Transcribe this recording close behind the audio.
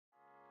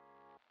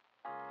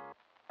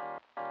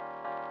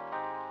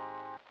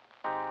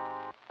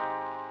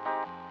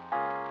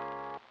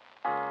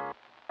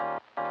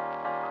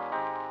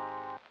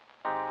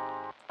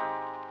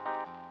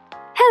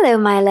Hello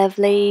my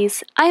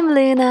lovelies, I'm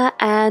Luna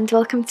and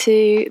welcome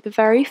to the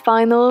very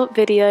final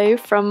video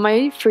from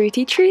my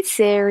Fruity Treat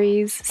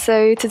series.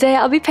 So today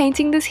I'll be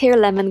painting this here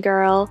lemon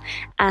girl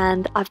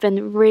and I've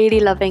been really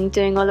loving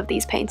doing all of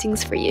these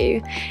paintings for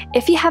you.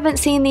 If you haven't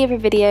seen the other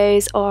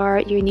videos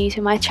or you're new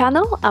to my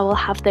channel, I will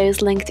have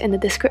those linked in the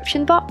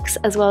description box,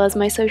 as well as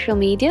my social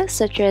media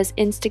such as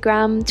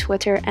Instagram,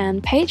 Twitter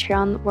and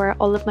Patreon, where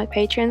all of my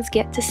patrons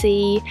get to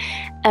see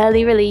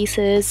early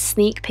releases,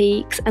 sneak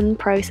peeks and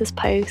process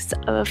posts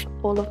of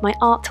all of my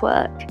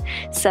artwork.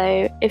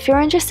 So if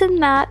you're interested in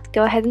that,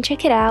 go ahead and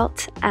check it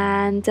out.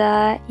 And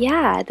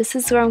yeah, this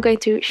is where I'm going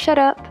to shut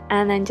up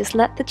and then just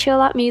let the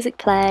chill out music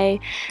play,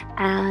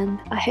 and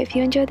I hope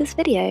you enjoy this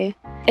video.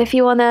 If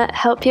you want to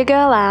help your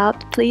girl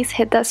out, please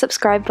hit that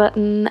subscribe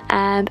button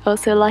and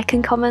also like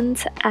and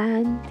comment,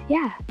 and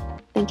yeah,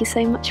 thank you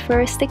so much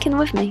for sticking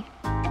with me.